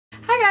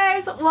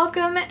guys,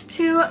 welcome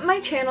to my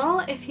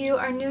channel. If you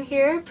are new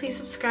here, please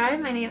subscribe.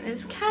 My name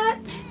is Kat.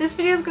 This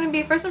video is going to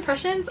be first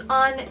impressions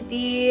on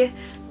the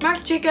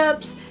Marc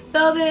Jacobs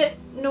Velvet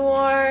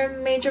Noir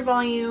Major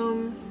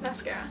Volume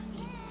Mascara.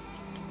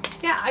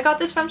 Yeah, I got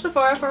this from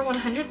Sephora for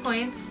 100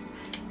 points,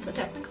 so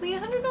technically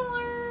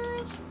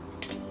 $100.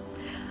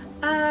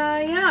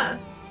 Yeah,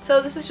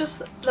 so this is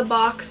just the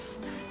box.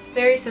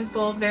 Very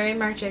simple, very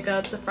Marc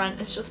Jacobs. The front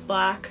is just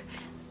black.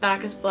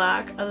 Back is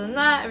black. Other than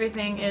that,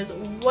 everything is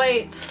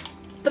white.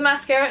 The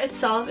mascara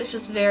itself is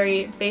just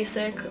very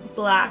basic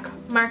black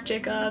Marc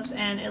Jacobs,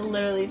 and it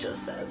literally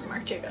just says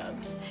Marc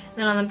Jacobs. And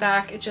then on the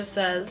back it just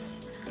says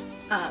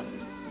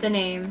the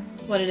name,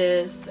 what it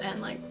is, and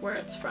like where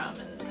it's from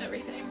and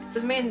everything. It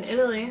was made in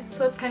Italy,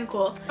 so that's kind of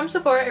cool. From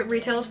Sephora, it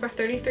retails for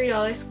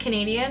 $33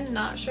 Canadian.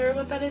 Not sure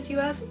what that is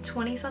US,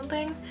 20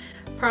 something.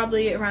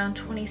 Probably around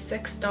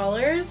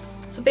 $26.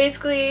 So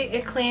basically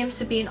it claims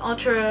to be an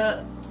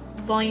ultra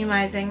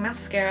volumizing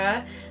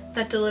mascara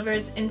that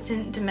delivers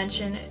instant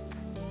dimension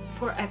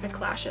for epic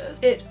lashes.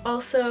 It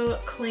also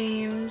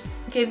claims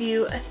to give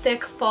you a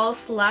thick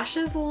false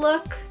lashes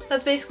look.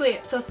 That's basically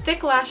it. So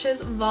thick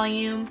lashes,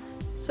 volume.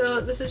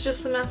 So this is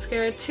just the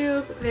mascara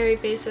tube, very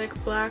basic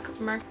black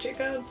Marc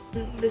Jacobs.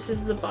 This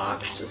is the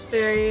box, just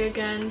very,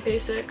 again,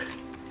 basic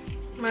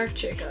Marc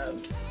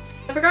Jacobs.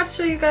 I forgot to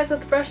show you guys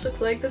what the brush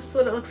looks like. This is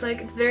what it looks like.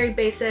 It's very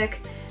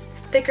basic,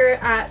 thicker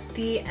at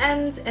the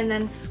ends and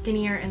then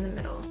skinnier in the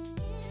middle.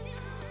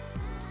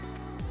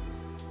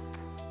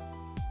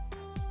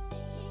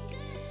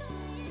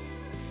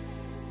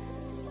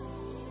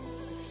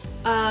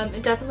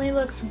 It definitely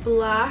looks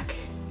black,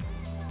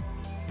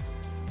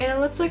 and it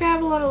looks like I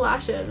have a lot of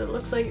lashes. It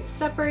looks like it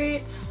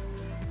separates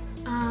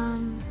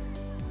and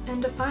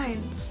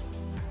defines.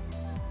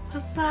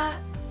 That's that.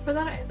 For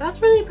that,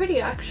 that's really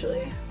pretty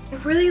actually. I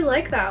really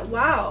like that.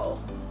 Wow.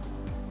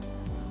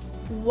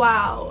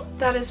 Wow,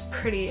 that is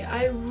pretty.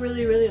 I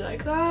really, really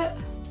like that.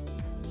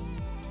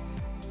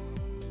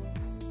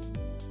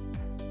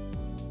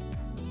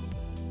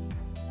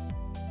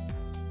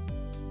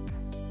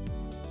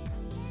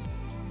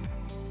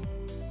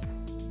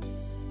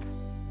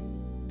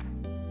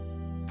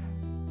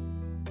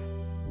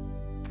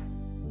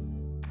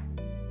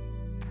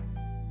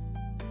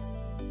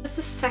 It's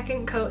the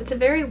second coat. It's a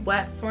very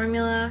wet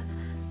formula.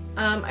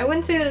 I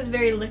wouldn't say that it's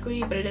very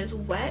liquidy, but it is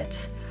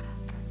wet.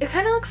 It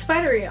kind of looks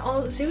spidery.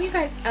 I'll zoom you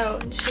guys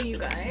out and show you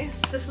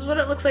guys. This is what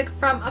it looks like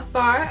from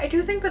afar. I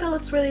do think that it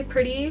looks really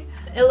pretty.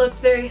 It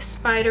looks very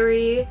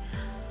spidery,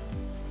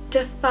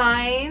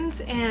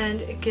 defined,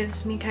 and it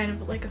gives me kind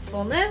of like a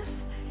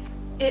fullness.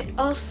 It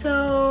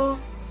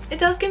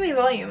does give me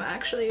volume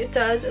actually. It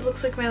does. It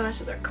looks like my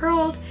lashes are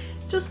curled.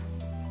 It just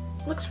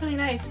looks really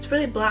nice. It's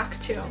really black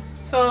too.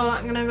 So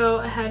I'm gonna go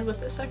ahead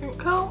with the second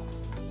coat.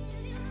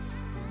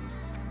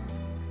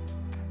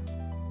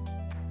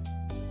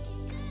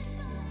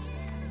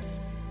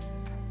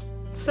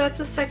 So that's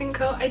the second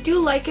coat. I do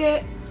like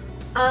it.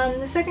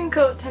 The second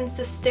coat tends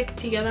to stick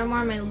together more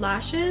on my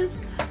lashes,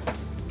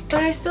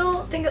 but I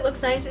still think it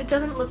looks nice. It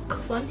doesn't look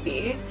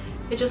clumpy.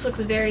 It just looks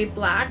very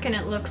black, and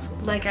it looks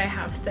like I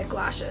have thick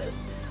lashes,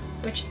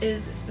 which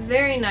is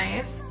very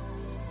nice.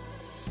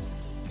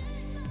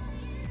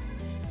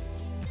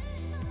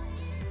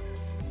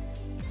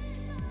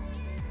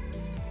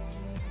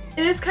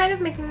 It is kind of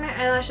making my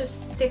eyelashes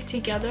stick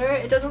together.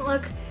 It doesn't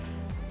look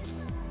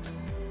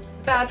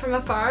bad from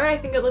afar. I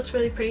think it looks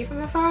really pretty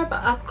from afar,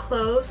 but up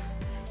close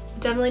it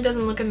definitely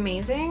doesn't look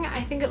amazing.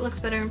 I think it looks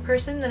better in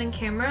person than in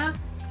camera.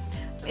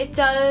 It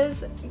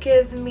does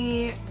give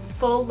me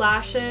full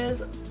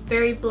lashes,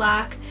 very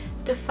black,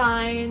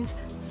 defined,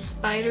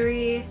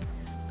 spidery.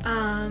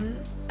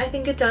 I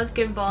think it does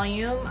give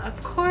volume,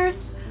 of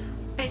course.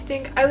 I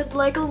think I would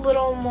like a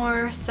little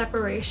more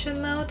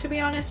separation though, to be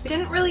honest. It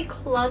didn't really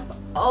clump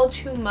all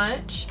too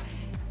much.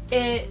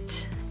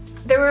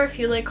 There were a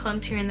few like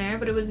clumps here and there,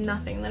 but it was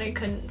nothing that I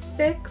couldn't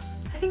fix.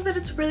 I think that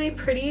it's really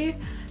pretty.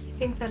 I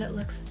think that it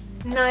looks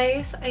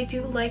nice. I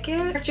do like it.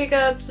 Marc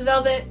Jacobs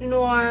Velvet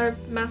Noir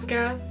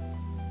Mascara,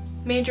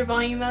 Major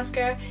Volume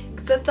Mascara.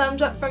 It's a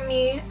thumbs up from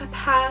me, a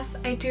pass.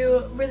 I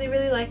do really,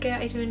 really like it.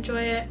 I do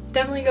enjoy it.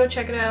 Definitely go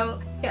check it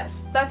out.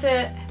 Yes, that's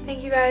it.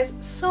 Thank you guys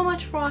so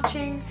much for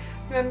watching.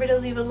 Remember to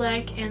leave a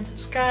like and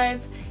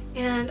subscribe,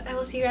 and I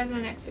will see you guys in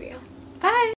my next video. Bye!